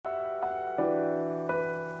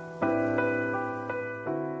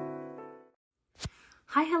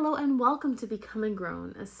Hi, hello, and welcome to Becoming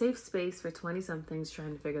Grown, a safe space for 20-somethings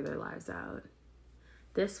trying to figure their lives out.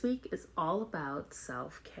 This week is all about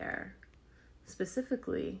self-care.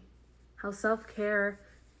 Specifically, how self-care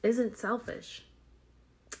isn't selfish.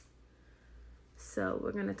 So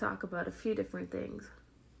we're going to talk about a few different things.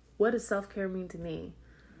 What does self-care mean to me?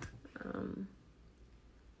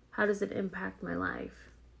 How does it impact my life?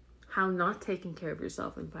 How not taking care of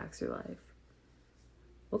yourself impacts your life?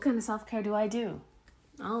 What kind of self-care do I do?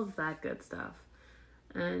 All of that good stuff.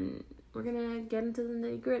 And we're going to get into the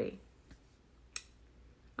nitty-gritty.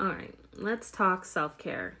 All right, let's talk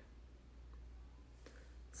self-care.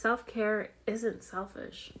 Self-care isn't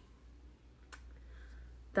selfish.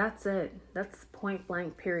 That's it. That's point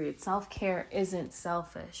blank period. Self-care isn't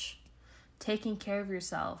selfish. Taking care of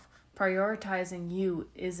yourself, prioritizing you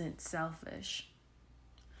isn't selfish.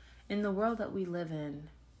 In the world that we live in,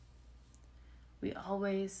 we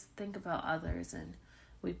always think about others and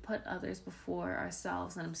we put others before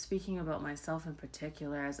ourselves. And I'm speaking about myself in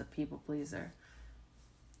particular as a people pleaser.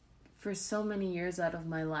 For so many years out of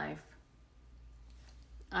my life,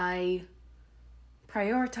 I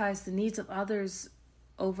prioritized the needs of others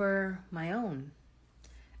over my own.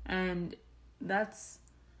 And it's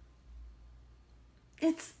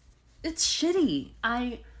shitty.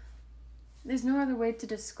 There's no other way to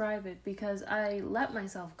describe it because I let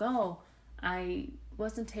myself go. I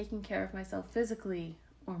wasn't taking care of myself physically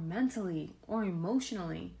or mentally or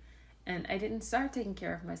emotionally. And I didn't start taking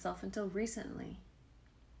care of myself until recently.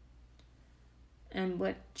 And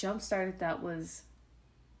what jump-started that was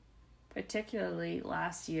particularly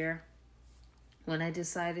last year when I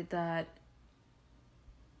decided that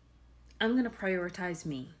I'm going to prioritize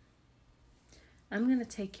me. I'm going to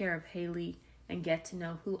take care of Haley and get to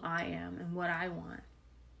know who I am and what I want.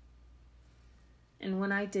 And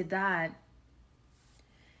when I did that,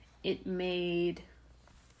 it made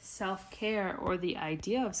self-care, or the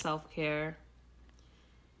idea of self-care,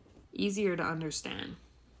 easier to understand.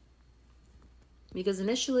 Because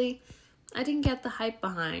initially, I didn't get the hype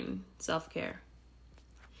behind self-care.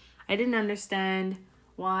 I didn't understand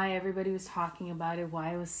why everybody was talking about it,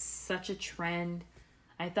 why it was such a trend.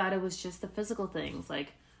 I thought it was just the physical things,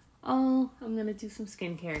 like, oh, I'm going to do some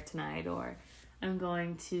skincare tonight, or I'm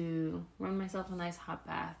going to run myself a nice hot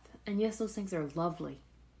bath. And yes, those things are lovely.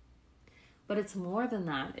 But it's more than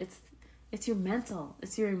that. It's your mental,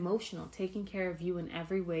 it's your emotional, taking care of you in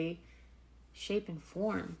every way, shape, and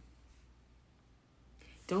form.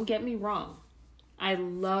 Don't get me wrong. I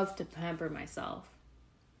love to pamper myself.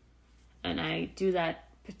 And I do that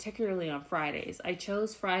particularly on Fridays. I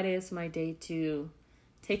chose Friday as my day to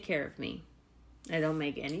take care of me. I don't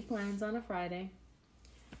make any plans on a Friday.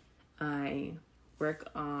 I work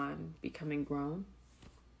on becoming grown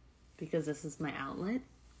because this is my outlet.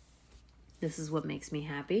 This is what makes me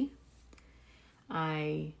happy.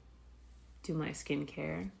 I do my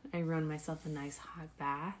skincare. I run myself a nice hot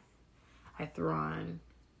bath. I throw on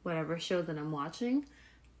whatever show that I'm watching.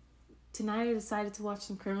 Tonight I decided to watch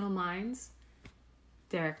some Criminal Minds.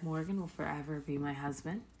 Derek Morgan will forever be my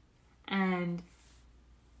husband. And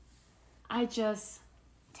I just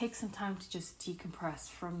take some time to just decompress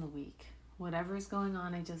from the week. Whatever is going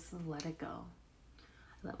on, I just let it go.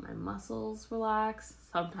 I let my muscles relax.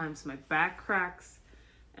 Sometimes my back cracks.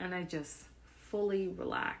 And I just fully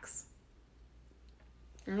relax.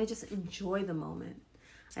 And I just enjoy the moment.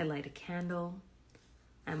 I light a candle.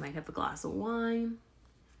 I might have a glass of wine.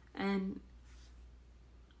 And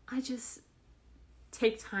I just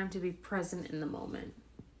take time to be present in the moment.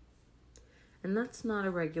 And that's not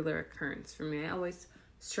a regular occurrence for me. I always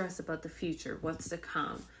stress about the future, what's to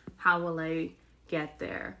come, how will I get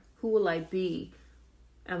there, who will I be,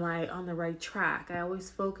 am I on the right track? I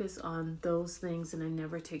always focus on those things and I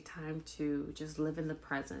never take time to just live in the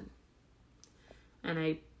present. And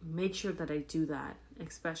I make sure that I do that,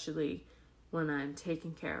 especially when I'm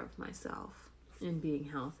taking care of myself and being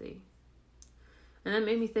healthy. And that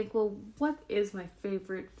made me think, well, what is my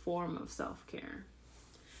favorite form of self-care?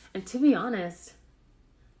 And to be honest,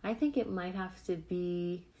 I think it might have to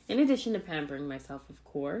be, in addition to pampering myself, of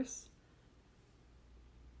course,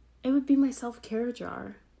 it would be my self-care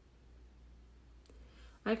jar.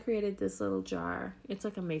 I created this little jar. It's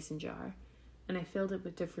like a mason jar. And I filled it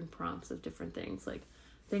with different prompts of different things, like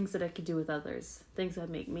things that I could do with others, things that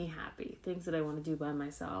make me happy, things that I want to do by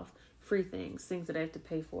myself, free things that I have to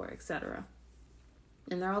pay for, etc.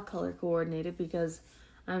 And they're all color coordinated because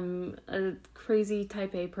I'm a crazy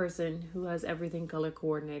type A person who has everything color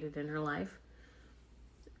coordinated in her life.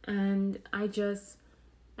 And I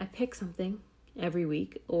pick something every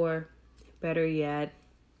week, or better yet,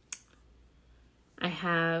 I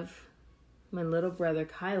have my little brother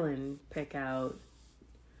Kylan pick out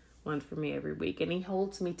one for me every week, and he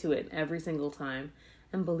holds me to it every single time.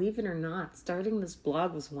 And believe it or not, starting this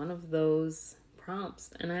blog was one of those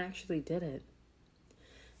prompts, and I actually did it.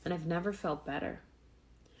 And I've never felt better.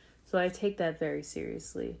 So I take that very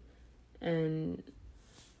seriously. And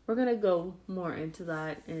we're going to go more into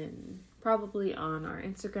that probably on our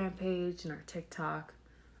Instagram page and our TikTok.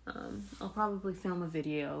 I'll probably film a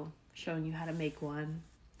video showing you how to make one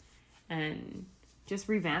and just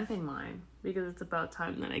revamping mine, because it's about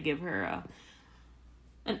time that I give her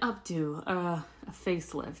an updo, a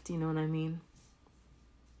facelift, you know what I mean?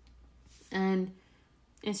 And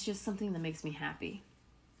it's just something that makes me happy.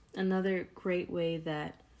 Another great way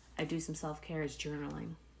that I do some self-care is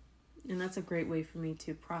journaling. And that's a great way for me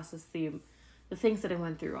to process the things that I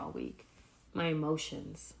went through all week, my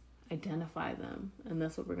emotions, identify them. And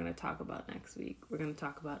that's what we're going to talk about next week. We're going to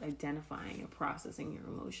talk about identifying and processing your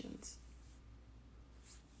emotions.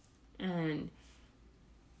 And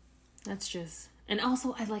that's just, and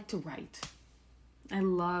also I like to write. I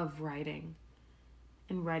love writing.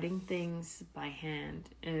 And writing things by hand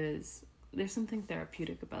there's something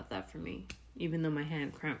therapeutic about that for me, even though my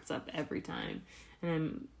hand cramps up every time. And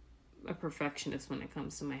I'm a perfectionist when it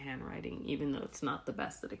comes to my handwriting, even though it's not the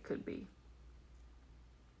best that it could be.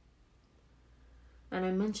 And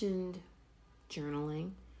I mentioned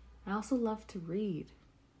journaling. I also love to read.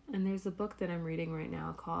 And there's a book that I'm reading right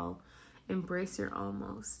now called Embrace Your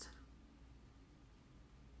Almost.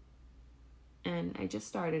 And I just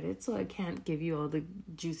started it, so I can't give you all the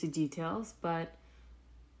juicy details, but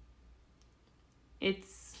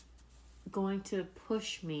it's going to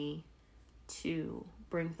push me to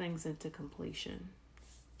bring things into completion,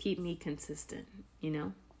 keep me consistent, you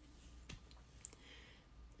know?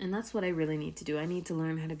 And that's what I really need to do. I need to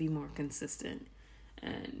learn how to be more consistent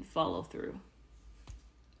and follow through.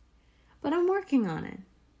 But I'm working on it.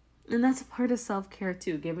 And that's a part of self-care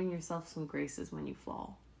too, giving yourself some graces when you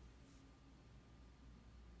fall.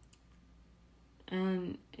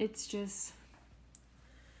 And it's just,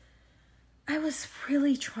 I was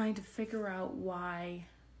really trying to figure out why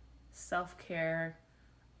self-care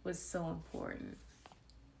was so important.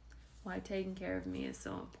 Why taking care of me is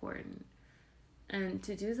so important. And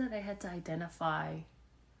to do that, I had to identify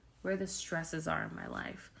where the stresses are in my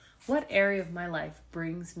life. What area of my life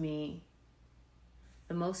brings me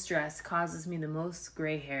the most stress, causes me the most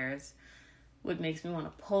gray hairs, what makes me want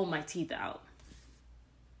to pull my teeth out?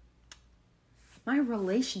 My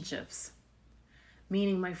relationships,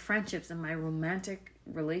 meaning my friendships and my romantic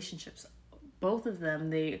relationships, both of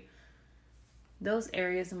them, those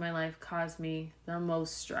areas in my life cause me the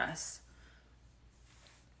most stress.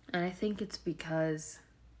 And I think it's because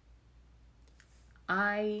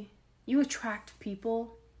you attract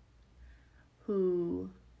people who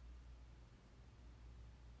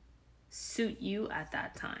suit you at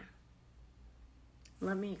that time.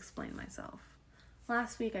 Let me explain myself.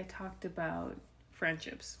 Last week I talked about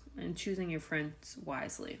friendships and choosing your friends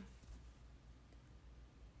wisely.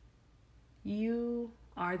 You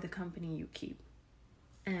are the company you keep.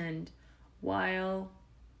 And while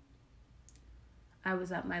I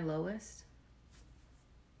was at my lowest,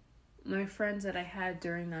 my friends that I had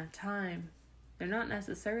during that time, they're not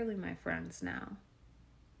necessarily my friends now.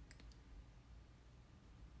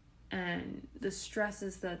 And the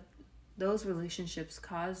stresses that those relationships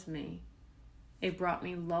caused me, it brought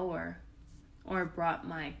me lower, or it brought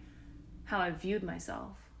how I viewed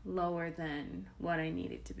myself lower than what I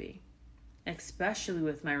needed to be, especially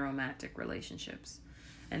with my romantic relationships.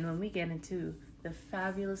 And when we get into the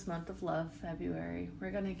fabulous month of love, February,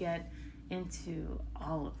 we're going to get into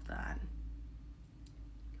all of that.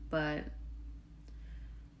 But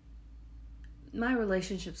my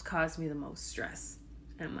relationships caused me the most stress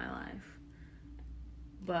in my life.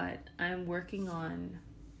 But I'm working on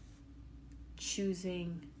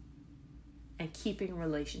choosing and keeping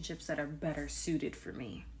relationships that are better suited for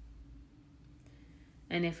me.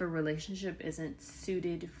 And if a relationship isn't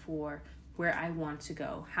suited for where I want to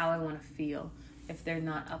go, how I want to feel, if they're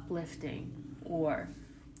not uplifting or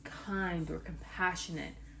kind or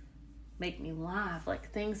compassionate, make me laugh,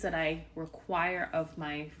 like things that I require of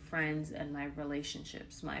my friends and my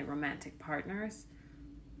relationships, my romantic partners,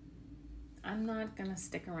 I'm not gonna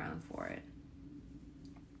stick around for it.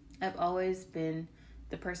 I've always been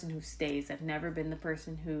the person who stays. I've never been the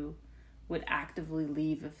person who would actively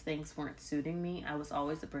leave if things weren't suiting me. I was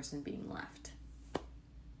always the person being left.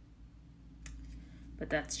 But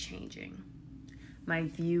that's changing. My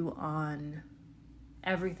view on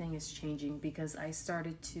everything is changing because I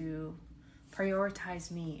started to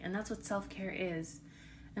prioritize me. And that's what self-care is.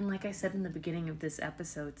 And like I said in the beginning of this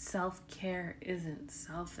episode, self-care isn't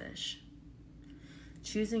selfish.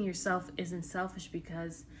 Choosing yourself isn't selfish,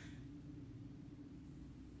 because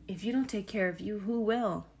if you don't take care of you, who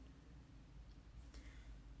will?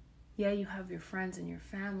 Yeah, you have your friends and your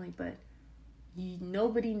family, but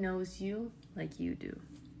nobody knows you like you do.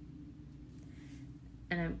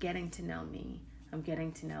 And I'm getting to know me. I'm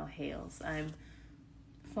getting to know Hales. I'm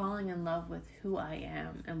falling in love with who I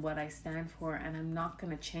am and what I stand for, and I'm not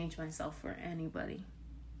going to change myself for anybody.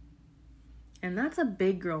 And that's a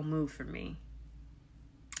big girl move for me,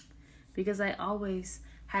 because I always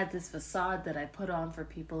had this facade that I put on for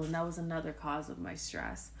people, and that was another cause of my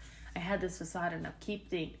stress. I had this facade, and I'm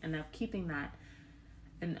keeping that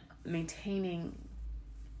and maintaining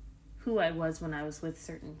who I was when I was with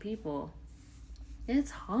certain people.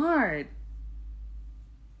 It's hard.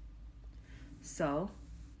 So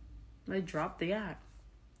I dropped the act.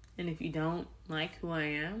 And if you don't like who I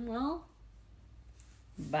am, well,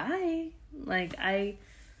 bye. Like, I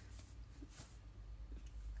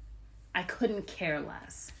couldn't care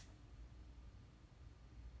less.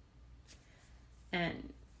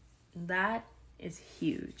 And that is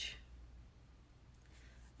huge.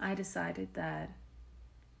 I decided that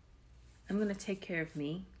I'm going to take care of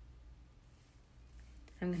me.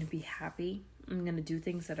 I'm going to be happy. I'm going to do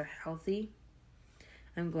things that are healthy.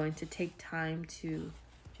 I'm going to take time to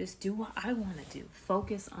just do what I want to do.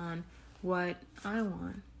 Focus on what I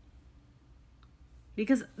want.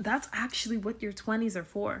 Because that's actually what your 20s are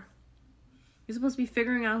for. You're supposed to be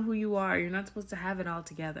figuring out who you are. You're not supposed to have it all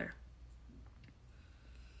together.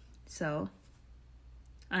 So,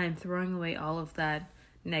 I'm throwing away all of that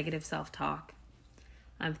negative self-talk.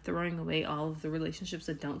 I'm throwing away all of the relationships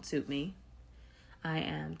that don't suit me. I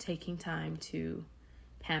am taking time to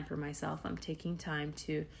pamper myself. I'm taking time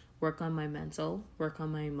to work on my mental, work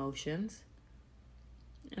on my emotions.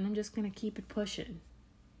 And I'm just going to keep it pushing.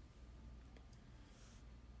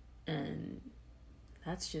 And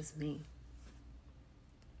that's just me.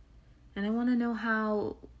 And I want to know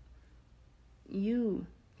how you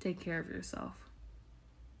take care of yourself.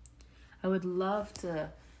 I would love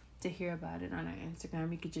to hear about it on our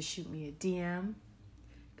Instagram. You could just shoot me a DM,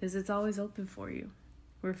 because it's always open for you.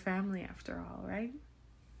 We're family after all, right?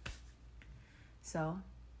 So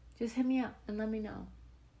just hit me up and let me know.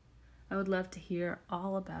 I would love to hear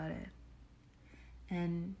all about it.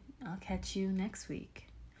 And I'll catch you next week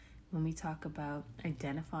when we talk about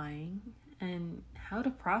identifying and how to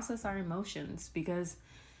process our emotions. Because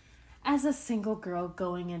as a single girl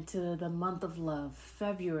going into the month of love,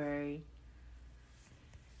 February,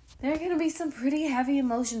 there are going to be some pretty heavy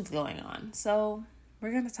emotions going on. So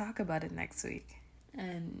we're going to talk about it next week.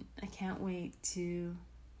 And I can't wait to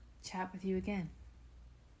chat with you again.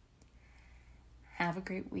 Have a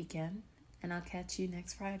great weekend, and I'll catch you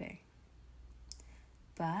next Friday.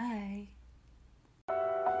 Bye.